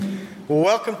Well,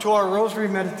 welcome to our Rosary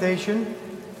Meditation.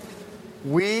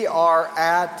 We are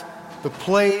at the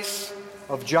place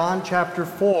of John chapter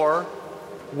 4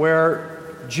 where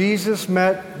Jesus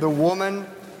met the woman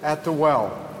at the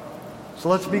well. So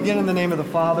let's begin in the name of the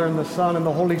Father, and the Son, and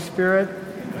the Holy Spirit.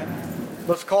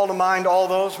 Let's call to mind all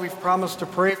those we've promised to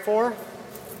pray for.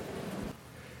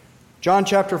 John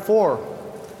chapter 4.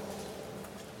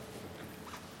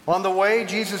 On the way,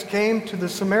 Jesus came to the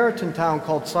Samaritan town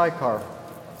called Sychar.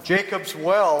 Jacob's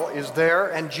well is there,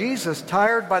 and Jesus,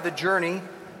 tired by the journey,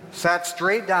 sat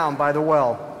straight down by the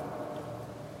well.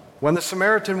 When the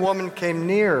Samaritan woman came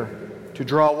near to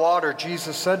draw water,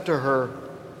 Jesus said to her,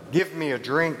 "Give me a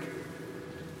drink."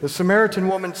 The Samaritan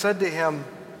woman said to him,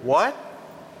 "What?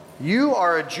 You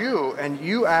are a Jew, and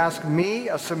you ask me,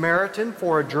 a Samaritan,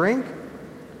 for a drink?"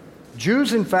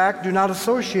 Jews, in fact, do not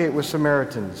associate with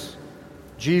Samaritans.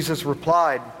 Jesus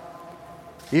replied,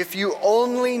 "If you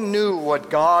only knew what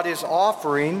God is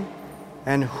offering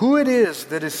and who it is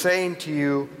that is saying to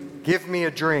you, 'Give me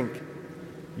a drink,'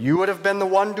 you would have been the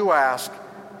one to ask,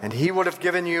 and he would have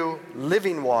given you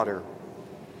living water."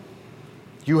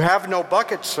 "You have no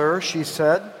bucket, sir," she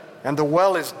said, "and the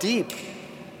well is deep.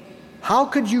 How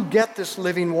could you get this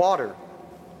living water?"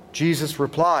 Jesus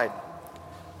replied,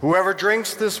 "Whoever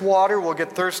drinks this water will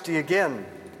get thirsty again.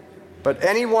 But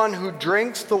anyone who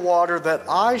drinks the water that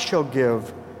I shall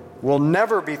give will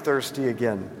never be thirsty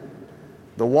again.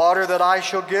 The water that I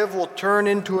shall give will turn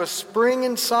into a spring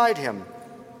inside him,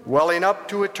 welling up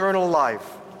to eternal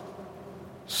life."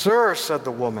 "Sir," said the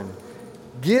woman,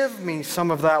 "give me some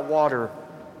of that water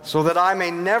so that I may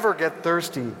never get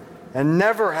thirsty and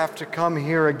never have to come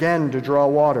here again to draw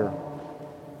water."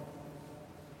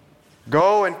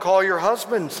 "Go and call your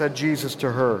husband," said Jesus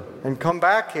to her, "and come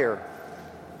back here."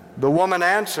 The woman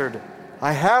answered,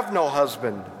 "I have no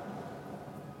husband."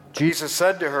 Jesus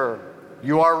said to her,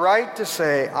 "You are right to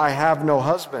say, 'I have no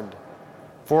husband,'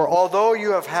 for although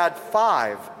you have had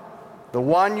 5, the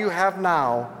one you have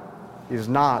now is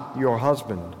not your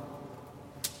husband."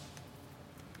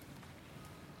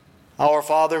 Our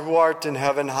Father who art in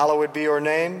heaven, hallowed be your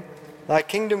name. Thy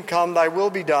kingdom come, thy will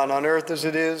be done on earth as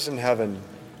it is in heaven.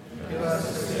 Give us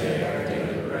this day our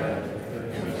daily bread,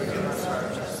 and forgive us our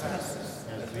trespasses,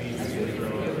 as we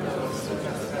forgive those who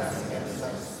trespass against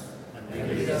us. And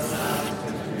lead us not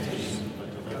into temptation, but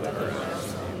deliver us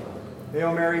from evil.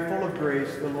 Hail Mary, full of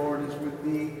grace, the Lord is with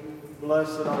thee.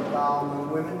 Blessed art thou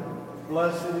among women.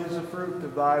 Blessed is the fruit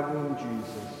of thy womb,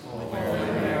 Jesus. Holy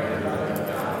Mary, Mother of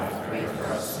God, pray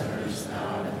for us sinners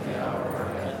now and at the hour of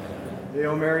our death.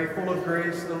 Hail Mary, full of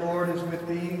grace, the Lord is with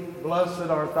thee. Blessed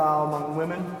art thou among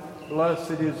women.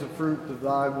 Blessed is the fruit of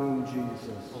thy womb,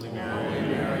 Jesus. Holy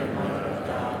Mary, Mother of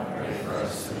God, pray for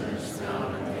us sinners now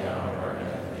and at the hour of our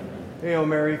death. Hail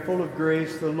Mary, full of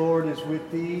grace, the Lord is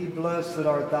with thee. Blessed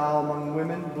art thou among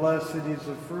women. Blessed is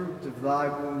the fruit of thy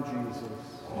womb, Jesus.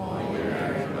 Holy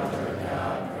Mary, Mother of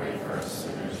God, pray for us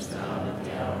sinners now and at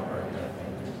the hour of our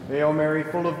death. Hail Mary,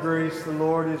 full of grace, the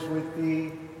Lord is with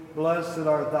thee. Blessed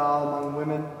art thou among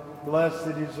women.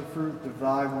 Blessed is the fruit of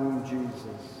thy womb,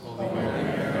 Jesus. Holy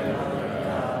Mary, Mother of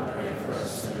God, pray for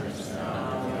us sinners now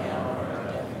and at the hour of our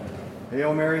death.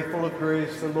 Hail Mary, full of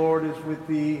grace, the Lord is with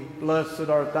thee. Blessed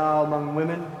art thou among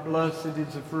women. Blessed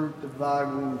is the fruit of thy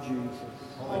womb, Jesus.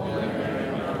 Holy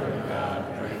Mary, Mother of God,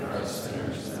 pray for us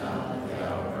sinners now and at the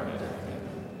hour of our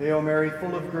death. Hail Mary,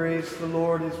 full of grace, the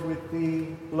Lord is with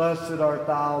thee. Blessed art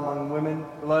thou among women.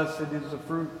 Blessed is the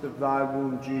fruit of thy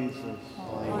womb, Jesus.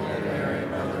 Holy Mary,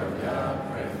 Mother of God,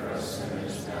 pray for us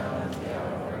sinners now and at the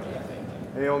hour of our death.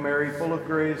 Hail Mary, full of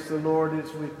grace, the Lord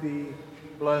is with thee.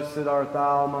 Blessed art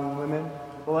thou among women.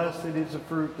 Blessed is the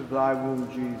fruit of thy womb,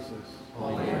 Jesus.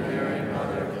 Holy Mary,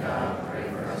 Mother of God, pray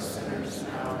for us sinners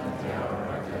now and at the hour of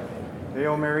our death.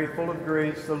 Hail Mary, full of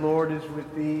grace, the Lord is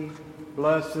with thee.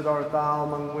 Blessed art thou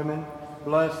among women.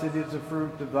 Blessed is the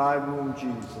fruit of thy womb,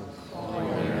 Jesus. Holy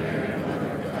Mary,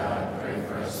 Mother of God, pray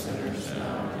for us sinners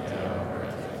now and at the hour of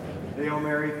our death. Hail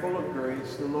Mary, full of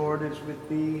grace, the Lord is with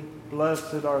thee.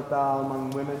 Blessed art thou among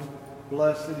women.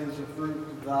 Blessed is the fruit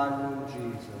of thy womb,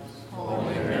 Jesus.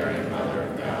 Holy Mary, Mother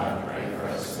of God, pray for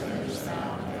us sinners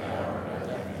now and at the hour of our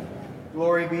death.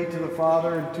 Glory be to the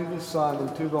Father, and to the Son,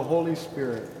 and to the Holy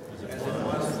Spirit. As it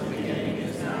was in the beginning,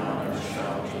 is now, and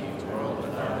shall be, world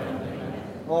without end.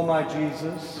 O my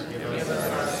Jesus, Forgive us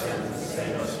our sins,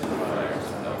 save us from the fires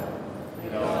of hell.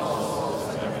 Lead all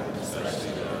souls to heaven,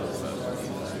 especially those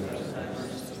most in need of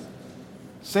mercy.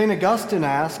 St. Augustine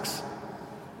asks,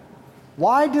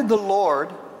 why did the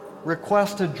Lord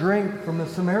request a drink from the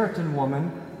Samaritan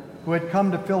woman who had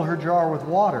come to fill her jar with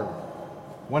water,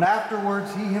 when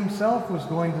afterwards he himself was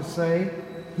going to say,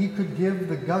 he could give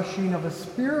the gushing of a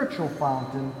spiritual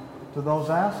fountain to those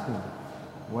asking?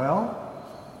 Well,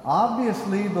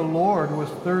 obviously the Lord was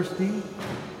thirsty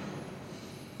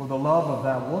for the love of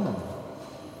that woman.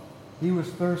 He was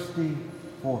thirsty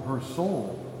for her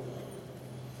soul,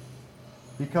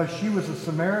 because she was a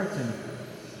Samaritan,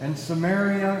 and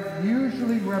Samaria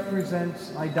usually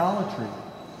represents idolatry.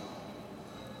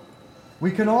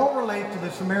 We can all relate to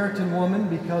the Samaritan woman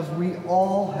because we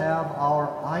all have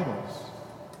our idols.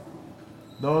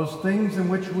 Those things in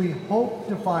which we hope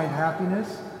to find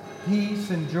happiness, peace,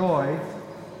 and joy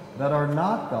that are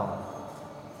not God.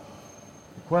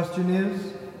 The question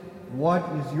is, what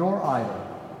is your idol?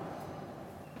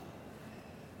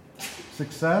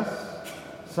 Success,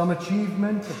 some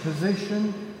achievement, a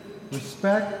position,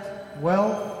 respect,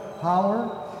 wealth,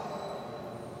 power.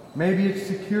 Maybe it's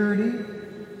security.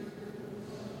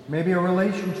 Maybe a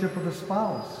relationship with a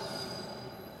spouse.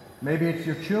 Maybe it's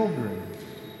your children.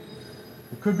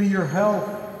 It could be your health,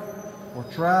 or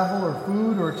travel, or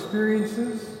food, or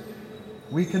experiences.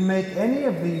 We can make any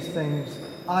of these things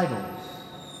idols.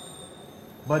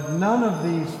 But none of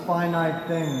these finite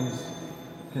things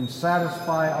can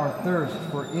satisfy our thirst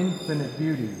for infinite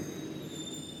beauty.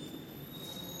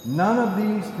 None of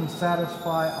these can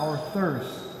satisfy our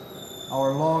thirst,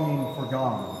 our longing for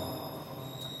God.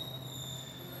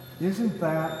 Isn't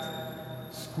that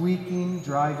squeaking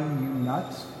driving you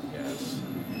nuts? Yes.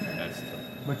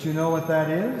 But you know what that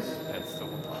is? That's the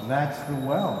one. That's the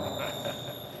well.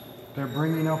 They're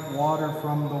bringing up water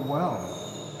from the well.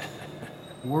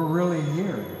 We're really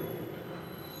here.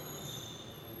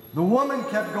 The woman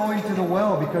kept going to the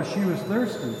well because she was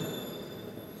thirsty.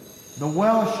 The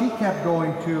well she kept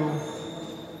going to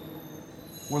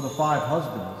were the 5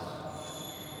 husbands,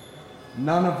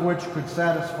 none of which could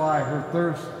satisfy her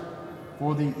thirst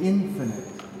for the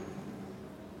infinite.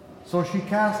 So she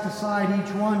cast aside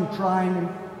each one, trying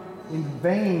in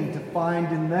vain to find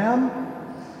in them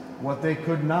what they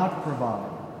could not provide.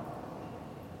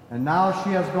 And now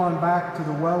she has gone back to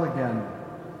the well again,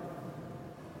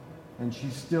 and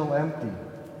she's still empty.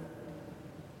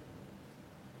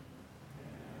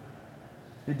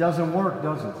 It doesn't work,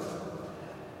 does it?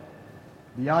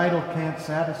 The idol can't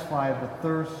satisfy the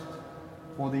thirst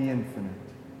for the infinite.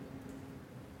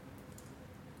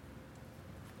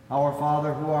 Our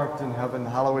Father who art in heaven,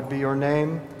 hallowed be your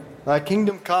name. Thy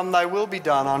kingdom come, thy will be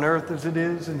done on earth as it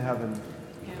is in heaven.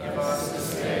 Give us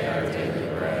this day our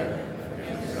daily bread,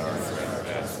 and forgive us our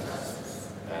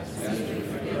trespasses, as we do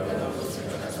forgive those who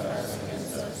trespass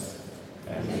against us.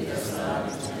 And lead us not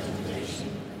into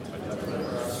temptation, but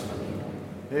deliver us from evil.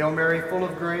 Hail Mary, full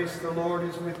of grace, the Lord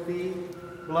is with thee.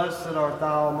 Blessed art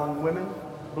thou among women.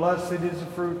 Blessed is the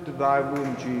fruit of thy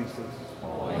womb, Jesus.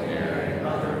 Holy Mary,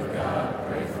 Mother of God,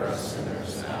 pray for us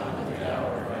sinners now and at the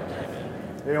hour of our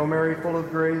death. Hail Mary, full of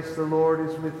grace, the Lord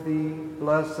is with thee.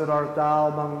 Blessed art thou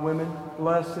among women.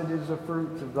 Blessed is the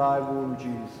fruit of thy womb,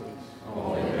 Jesus.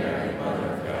 Holy Mary,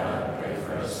 Mother of God, pray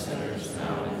for us sinners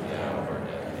now and at the hour of our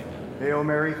death. Amen. Hail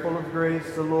Mary, full of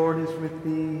grace, the Lord is with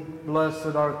thee.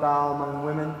 Blessed art thou among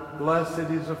women.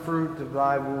 Blessed is the fruit of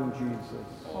thy womb, Jesus.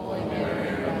 Holy Mary,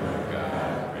 Mother of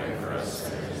God, pray for us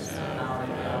sinners now and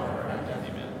at the hour of our death.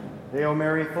 Amen. Hail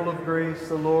Mary, full of grace,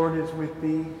 the Lord is with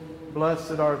thee.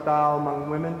 Blessed art thou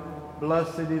among women.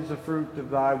 Blessed is the fruit of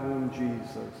thy womb, Jesus. Holy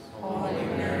Mary,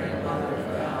 Mother of God,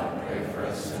 pray for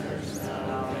us sinners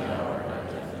now and at the hour of our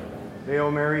death. Amen.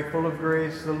 Hail Mary, full of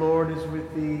grace, the Lord is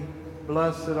with thee.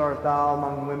 Blessed art thou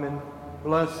among women.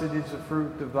 Blessed is the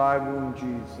fruit of thy womb,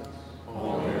 Jesus.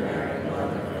 Holy Mary,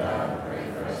 Mother of God,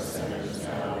 pray for us sinners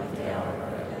now and at the hour of our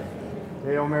death. Amen.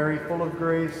 Hail Mary, full of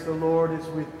grace, the Lord is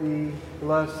with thee.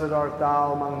 Blessed art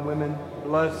thou among women.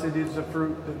 Blessed is the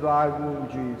fruit of thy womb,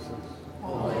 Jesus.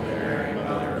 Holy Mary,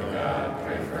 Mother of God,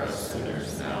 pray for us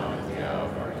sinners now and at the hour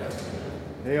of our death.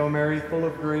 Amen. Hail Mary, full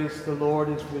of grace, the Lord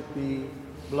is with thee.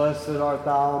 Blessed art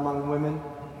thou among women.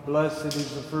 Blessed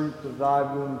is the fruit of thy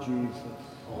womb, Jesus.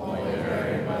 Holy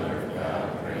Mary, Mother of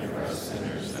God, pray for us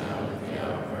sinners now and at the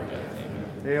hour of our death.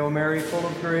 Amen. Hail Mary, full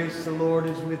of grace, the Lord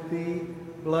is with thee.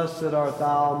 Blessed art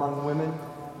thou among women.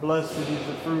 Blessed is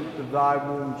the fruit of thy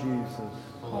womb, Jesus.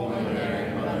 Holy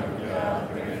Mary, Mother of God,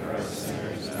 pray for us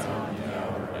sinners now and at the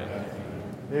hour of our death.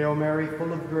 Amen. Hail Mary,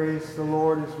 full of grace, the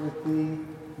Lord is with thee.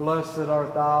 Blessed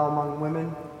art thou among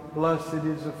women. Blessed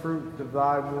is the fruit of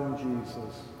thy womb,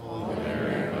 Jesus. Holy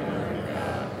Mary, Mother of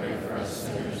God, pray for us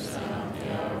sinners now and at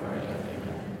the hour of our death.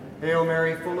 Amen. Hail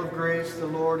Mary, full of grace, the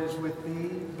Lord is with thee.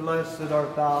 Blessed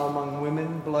art thou among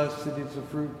women. Blessed is the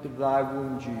fruit of thy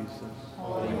womb, Jesus.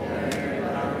 Holy Mary,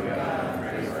 Mother of God,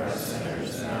 pray for us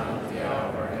sinners now and at the hour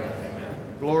of our death. Amen.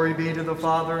 Glory be to the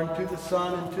Father, and to the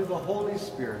Son, and to the Holy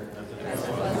Spirit.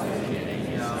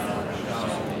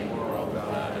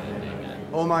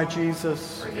 O my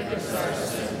Jesus, forgive us our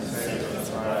sins, save us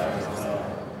from hell.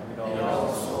 Lead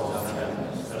all souls to heaven,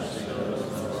 especially those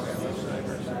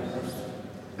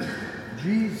most need.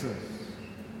 Jesus,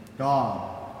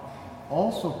 God,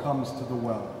 also comes to the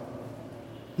well.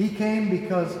 He came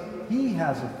because he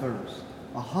has a thirst,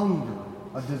 a hunger,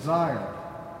 a desire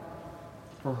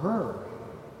for her,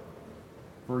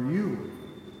 for you,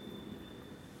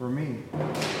 for me.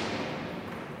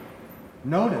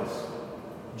 Notice,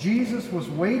 Jesus was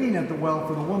waiting at the well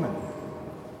for the woman.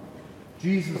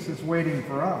 Jesus is waiting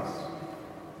for us.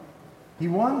 He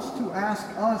wants to ask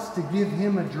us to give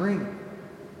him a drink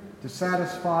to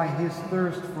satisfy his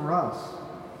thirst for us.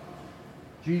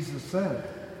 Jesus said,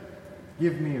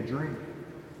 "Give me a drink."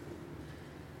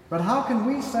 But how can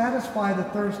we satisfy the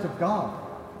thirst of God?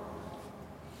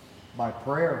 By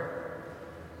prayer.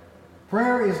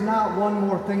 Prayer is not one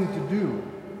more thing to do.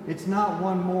 It's not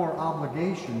one more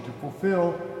obligation to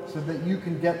fulfill so that you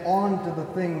can get on to the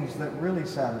things that really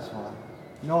satisfy.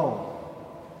 No.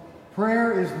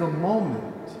 Prayer is the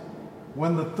moment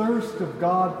when the thirst of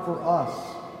God for us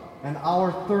and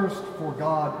our thirst for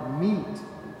God meet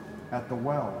at the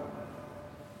well.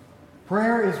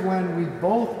 Prayer is when we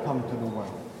both come to the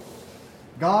well.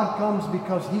 God comes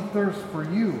because he thirsts for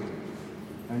you,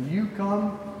 and you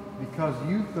come because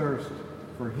you thirst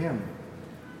for him.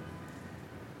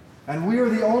 And we are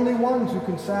the only ones who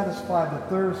can satisfy the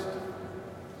thirst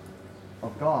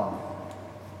of God.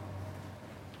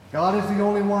 God is the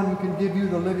only one who can give you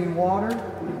the living water,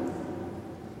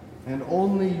 and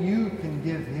only you can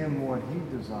give him what he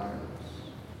desires.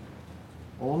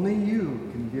 Only you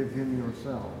can give him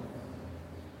yourself.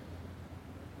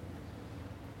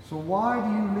 So why do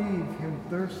you leave him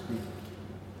thirsty?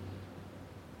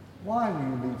 Why will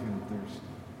you leave him thirsty?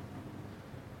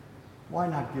 Why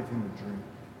not give him a drink?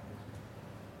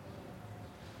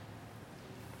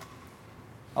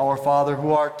 Our Father,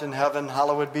 who art in heaven,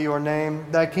 hallowed be your name.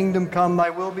 Thy kingdom come, thy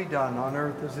will be done, on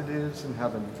earth as it is in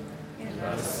heaven. Give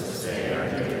us this day our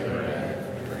daily bread,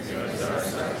 forgive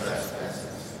us our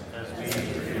trespasses, as we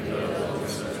forgive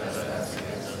those who trespass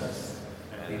against us.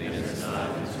 And lead us not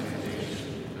into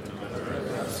temptation, but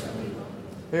deliver us from evil.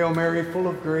 Hail Mary, full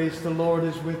of grace, the Lord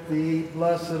is with thee.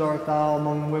 Blessed art thou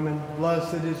among women.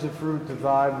 Blessed is the fruit of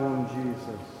thy womb,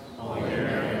 Jesus. Holy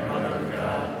Mary, Mother of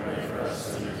God, pray for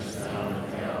us sinners now and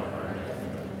at the hour of our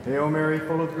death. Hail Mary,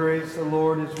 full of grace, the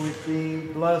Lord is with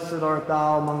thee. Blessed art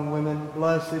thou among women.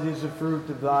 Blessed is the fruit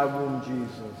of thy womb,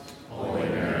 Jesus. Holy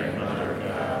Mary, Mother of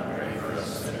God, pray for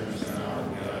us sinners now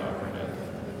and at the hour of our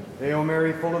death. Hail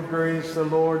Mary, full of grace, the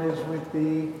Lord is with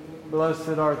thee.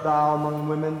 Blessed art thou among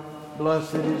women.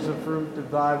 Blessed is the fruit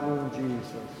of thy womb,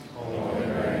 Jesus. Holy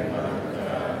Mary, Mother of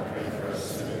God, pray for us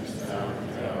sinners now and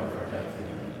at the hour of our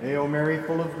death. Hail Mary,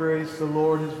 full of grace, the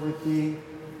Lord is with thee.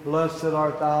 Blessed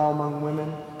art thou among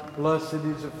women. Blessed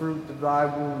is the fruit of thy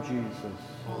womb, Jesus.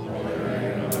 Holy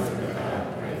Mary, Mother of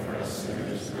God, pray for us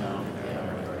sinners now and at the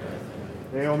hour of our death.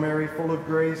 Hail Mary, full of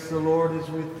grace, the Lord is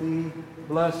with thee.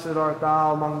 Blessed art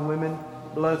thou among women.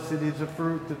 Blessed is the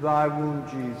fruit of thy womb,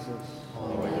 Jesus.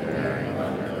 Holy Mary,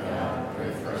 Mother of God,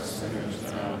 pray for us sinners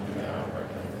now and at the hour of our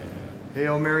death.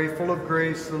 Hail Mary, full of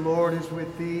grace, the Lord is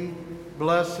with thee.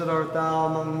 Blessed art thou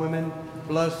among women.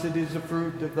 Blessed is the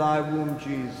fruit of thy womb,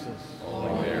 Jesus.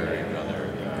 Holy Mary, Mother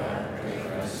of God, pray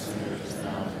for us sinners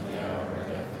now and at the hour of our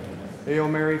death. Hail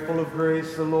Mary, full of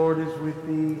grace, the Lord is with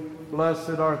thee.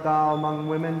 Blessed art thou among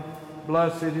women.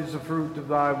 Blessed is the fruit of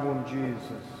thy womb,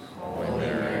 Jesus. Holy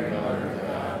Mary, Mother of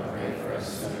God, pray for us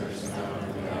sinners now and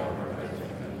at the hour of our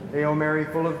death. Hail Mary,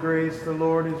 full of grace, the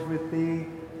Lord is with thee.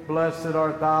 Blessed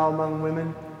art thou among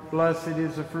women. Blessed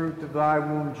is the fruit of thy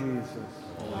womb, Jesus.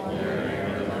 Holy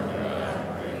Mary, Mother of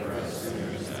God, pray for us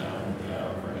sinners now and at the hour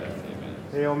of our death. Amen.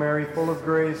 Hail Mary, full of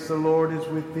grace, the Lord is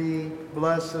with thee.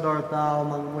 Blessed art thou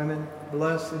among women.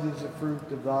 Blessed is the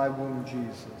fruit of thy womb,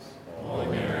 Jesus. Holy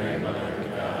Mary, Mother of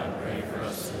God, pray for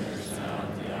us sinners now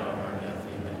and at the hour of our death.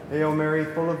 Amen. Hail Mary,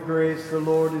 full of grace, the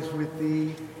Lord is with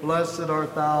thee. Blessed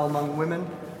art thou among women.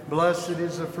 Blessed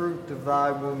is the fruit of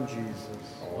thy womb, Jesus.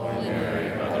 Holy Mary,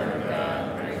 Mother of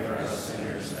God, pray for us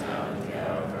sinners now and at the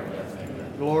hour of our death.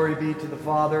 Amen. Glory be to the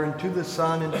Father, and to the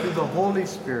Son, and to the Holy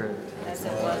Spirit. As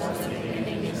it was in the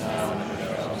beginning, is now, and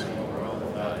ever shall be, world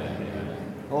without end.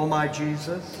 Amen. O my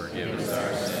Jesus, Forgive us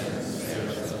our sins, save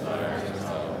us from the fires of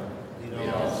hell. Lead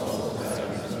all souls to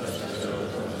heaven, especially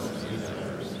those most in need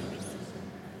of mercy.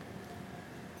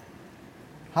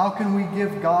 how can we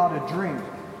give God a drink?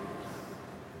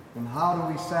 And how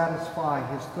do we satisfy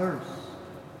his thirst?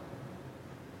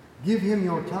 Give him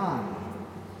your time.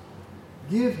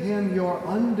 Give him your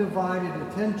undivided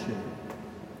attention,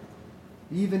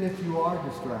 even if you are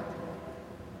distracted.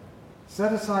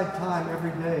 Set aside time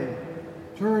every day.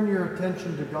 Turn your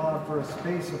attention to God for a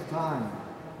space of time.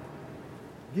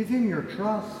 Give him your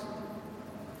trust.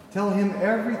 Tell him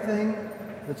everything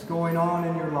that's going on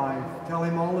in your life. Tell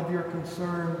him all of your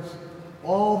concerns,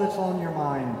 all that's on your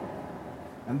mind.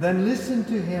 And then listen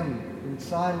to him in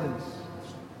silence,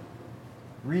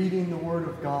 reading the Word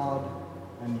of God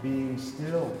and being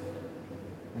still.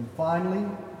 And finally,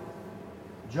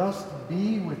 just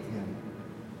be with him.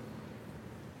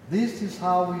 This is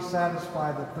how we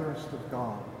satisfy the thirst of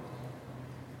God.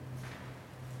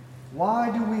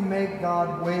 Why do we make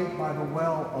God wait by the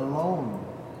well alone?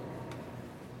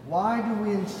 Why do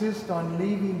we insist on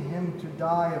leaving him to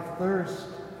die of thirst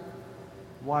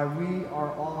while we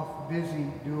are off busy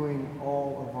doing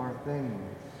all of our things?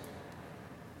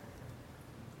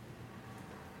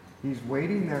 He's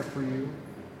waiting there for you.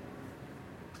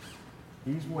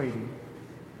 He's waiting.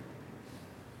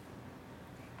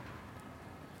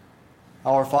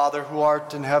 Our Father who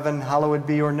art in heaven, hallowed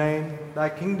be your name. Thy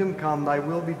kingdom come, thy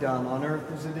will be done, on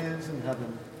earth as it is in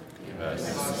heaven. Give us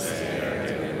this day our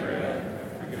daily bread.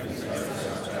 Forgive us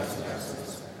our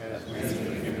trespasses, as we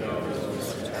forgive those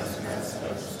who trespass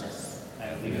against us.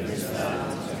 And lead us not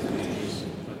into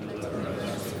temptation, but deliver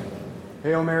us from evil.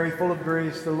 Hail Mary, full of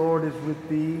grace, the Lord is with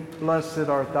thee. Blessed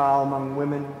art thou among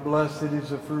women. Blessed is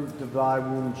the fruit of thy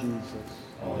womb, Jesus.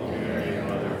 Holy Mary,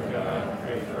 Mother of God,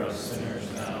 pray for us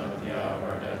sinners now and at the hour of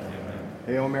our death. Amen.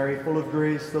 Hail Mary, full of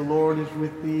grace, the Lord is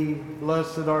with thee.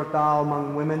 Blessed art thou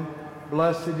among women.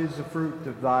 Blessed is the fruit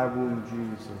of thy womb,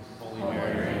 Jesus. Holy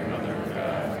Mary, Mother of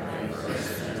God, pray for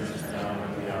us sinners now and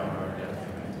at the hour of our death.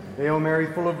 Amen. Hail Mary,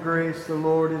 full of grace, the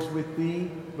Lord is with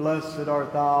thee. Blessed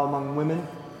art thou among women.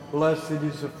 Blessed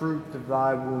is the fruit of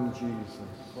thy womb, Jesus.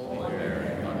 Holy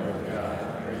Mary, Mother of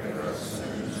God, pray for us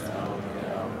sinners now and at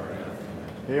the hour of our death.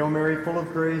 Amen. Hail Mary, full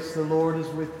of grace, the Lord is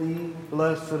with thee.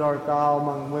 Blessed art thou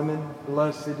among women.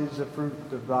 Blessed is the fruit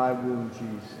of thy womb,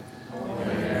 Jesus. Holy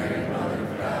Mary, Mother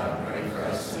of God, pray for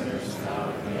us sinners now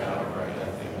and at the hour of our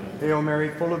death. Amen. Hail Mary,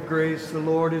 full of grace, the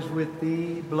Lord is with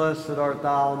thee. Blessed art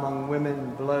thou among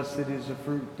women. Blessed is the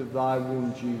fruit of thy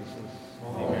womb, Jesus.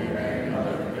 Holy Mary,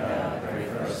 Mother of God, pray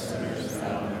for us sinners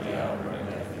now and at the hour of our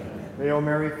death. Amen. Hail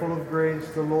Mary, full of grace,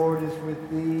 the Lord is with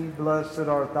thee. Blessed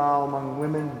art thou among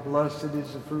women. Blessed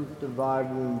is the fruit of thy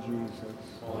womb, Jesus.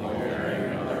 Holy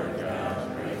Mary, Mother of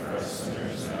God, pray for us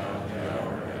sinners now and at the hour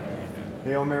of our death. Amen.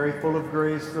 Hail Mary, full of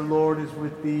grace, the Lord is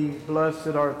with thee. Blessed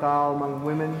art thou among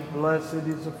women. Blessed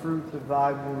is the fruit of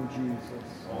thy womb, Jesus.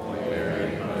 Holy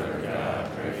Mary, Mother of God,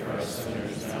 pray for us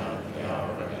sinners now and at the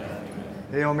hour of our death.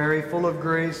 Amen. Hail Mary, full of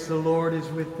grace, the Lord is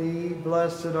with thee.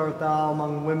 Blessed art thou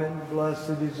among women.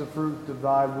 Blessed is the fruit of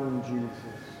thy womb, Jesus.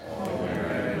 Holy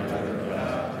Mary, Mother of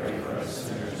God, pray for us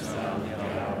sinners now and at the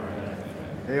hour of our death.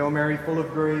 Amen. Hail Mary, full of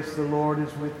grace, the Lord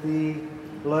is with thee.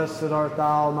 Blessed art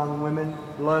thou among women.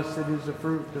 Blessed is the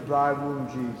fruit of thy womb,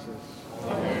 Jesus.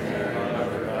 Holy Mary,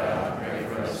 Mother of God, pray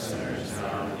for us sinners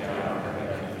now and at the hour of our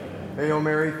death. Amen. Hail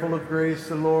Mary, full of grace,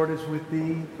 the Lord is with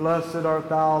thee. Blessed art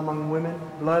thou among women.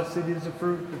 Blessed is the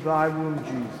fruit of thy womb,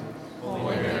 Jesus.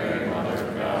 Holy Mary, Mother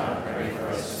of God, pray for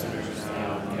us sinners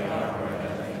now and at the hour of our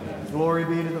death. Amen. Glory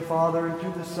be to the Father, and to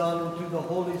the Son, and to the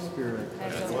Holy Spirit.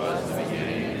 As it was in the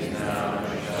beginning, is now,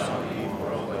 and shall be,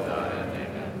 world without end.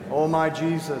 Amen. O my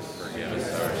Jesus, Forgive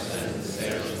us our sins,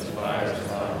 save us from the fires of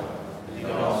hell. Lead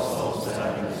all souls to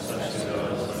heaven, especially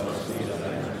those in most need of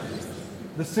thy mercy.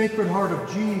 the Sacred Heart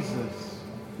of Jesus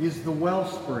is the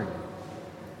wellspring.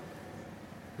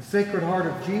 The Sacred Heart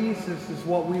of Jesus is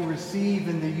what we receive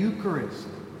in the Eucharist.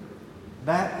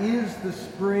 That is the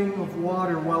spring of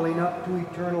water welling up to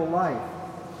eternal life.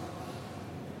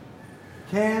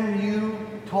 Can you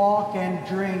talk and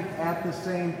drink at the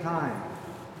same time?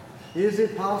 Is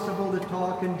it possible to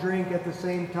talk and drink at the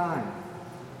same time?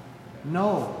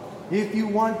 No. If you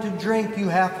want to drink, you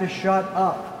have to shut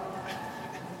up.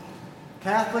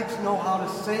 Catholics know how to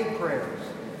say prayers,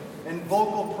 and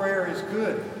vocal prayer is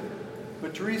good.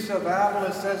 But Teresa of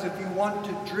Avila says if you want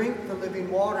to drink the living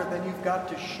water, then you've got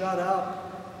to shut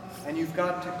up, and you've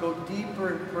got to go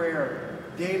deeper in prayer,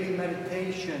 daily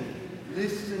meditation,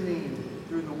 listening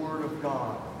through the Word of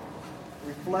God,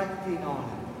 reflecting on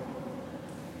it.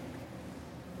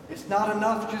 It's not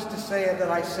enough just to say that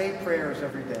I say prayers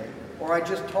every day, or I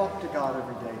just talk to God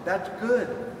every day. That's good,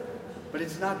 but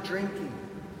it's not drinking.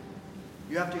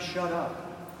 You have to shut up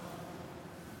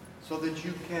so that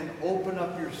you can open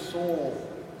up your soul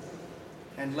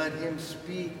and let Him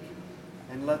speak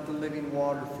and let the living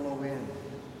water flow in.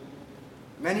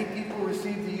 Many people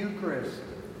receive the Eucharist.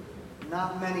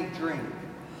 Not many drink.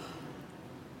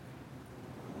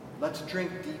 Let's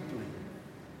drink deeply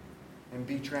and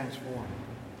be transformed.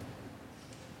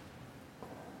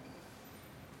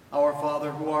 Our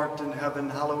Father, who art in heaven,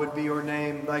 hallowed be your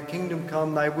name. Thy kingdom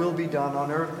come, thy will be done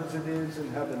on earth as it is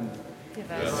in heaven. Give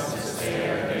us this day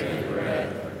our daily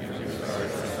bread. Forgive us our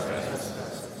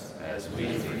trespasses, as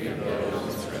we forgive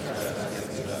those who trespass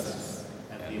against us.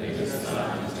 And lead us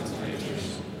not into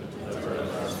temptation, but deliver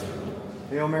us from evil.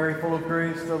 Hail Mary, full of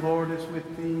grace, the Lord is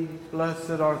with thee.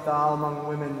 Blessed art thou among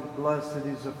women. Blessed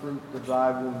is the fruit of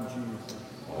thy womb, Jesus.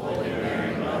 Holy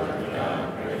Mary, Mother of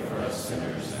God, pray for us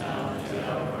sinners now and at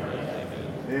the hour of our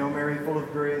death. Hail Mary, full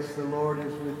of grace, the Lord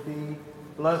is with thee.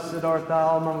 Blessed art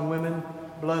thou among women.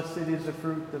 Blessed is the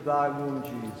fruit of thy womb,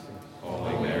 Jesus.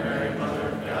 Holy Mary, Mother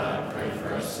of God, pray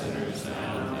for us sinners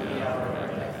now and at the hour of our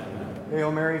death.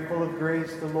 Hail Mary, full of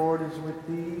grace, the Lord is with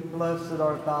thee. Blessed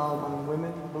art thou among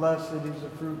women. Blessed is the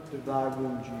fruit of thy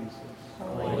womb, Jesus.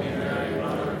 Holy Mary,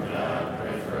 Mother of God,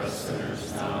 pray for us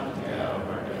sinners now and at the hour of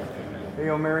our death.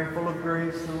 Hail Mary, full of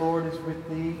grace, the Lord is with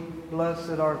thee.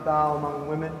 Blessed art thou among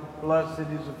women. Blessed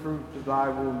is the fruit of thy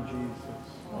womb,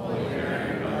 Jesus. Holy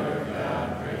Mary, Mother of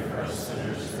God, pray for us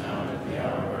sinners now and at the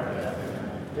hour of our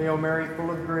death. Hail Mary,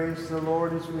 full of grace, the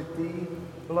Lord is with thee.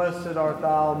 Blessed art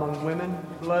thou among women.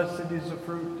 Blessed is the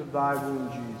fruit of thy womb,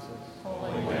 Jesus.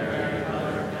 Holy Mary,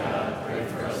 Mother of God, pray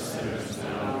for us sinners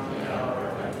now and at the hour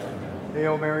of our death.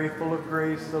 Hail Mary, full of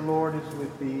grace, the Lord is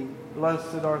with thee.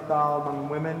 Blessed art thou among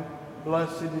women.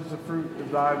 Blessed is the fruit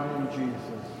of thy womb,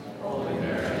 Jesus. Holy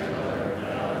Mary, Mother of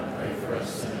God, pray for us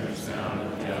sinners now and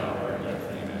at the hour of our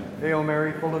death. Amen. Hail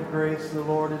Mary, full of grace, the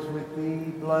Lord is with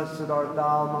thee. Blessed art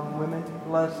thou among women.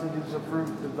 Blessed is the fruit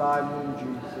of thy womb,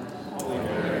 Jesus. Holy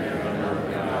Mary, Mother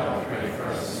of God, pray for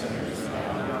us sinners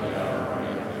now and at the hour of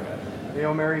our death.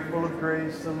 Hail Mary, full of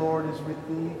grace, the Lord is with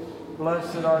thee.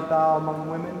 Blessed art thou among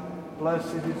women.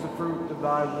 Blessed is the fruit of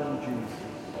thy womb, Jesus.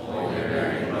 Holy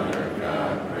Mary, Mother of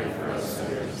God, pray for us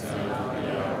sinners now and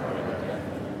at the hour of our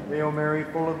death. Hail Mary,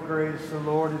 full of grace, the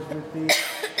Lord is with thee.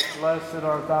 Blessed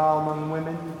art thou among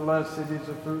women. Blessed is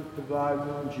the fruit of thy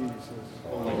womb, Jesus.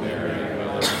 Holy Mary,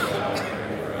 Mother of God,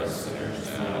 pray for us sinners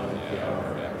now and at the hour of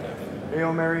our death.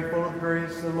 Hail Mary, full of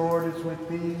grace, the Lord is with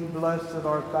thee. Blessed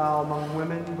art thou among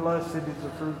women. Blessed is the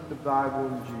fruit of thy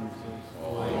womb, Jesus.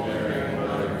 Holy Mary,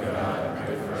 Mother of God,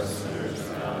 pray for us sinners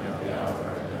now and at the hour of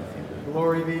our death.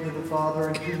 Glory be to the Father,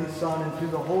 and to the Son, and to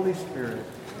the Holy Spirit.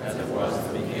 As it was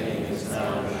in the beginning, is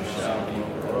now, and shall be,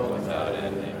 world without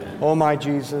end. Amen. O my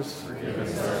Jesus, Forgive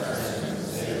us our sins,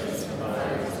 save us from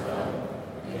fire as well.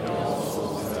 Lead all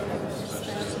souls to heaven,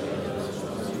 especially those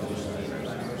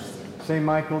most in Saint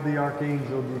Michael the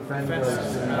Archangel, defend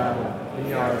us in battle.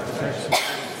 Be our protection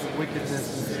against the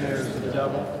wickedness and snares of the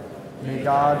devil. May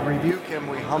God rebuke him,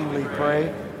 we humbly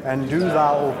pray. And do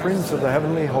thou, O Prince of the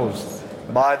heavenly host,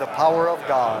 by the power of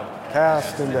God,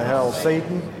 cast into hell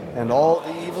Satan and all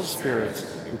the evil spirits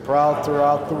who prowl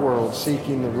throughout the world,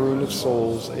 seeking the ruin of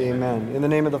souls. Amen. In the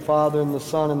name of the Father, and the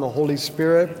Son, and the Holy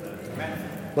Spirit.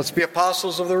 Let's be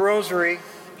apostles of the Rosary.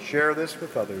 Share this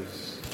with others.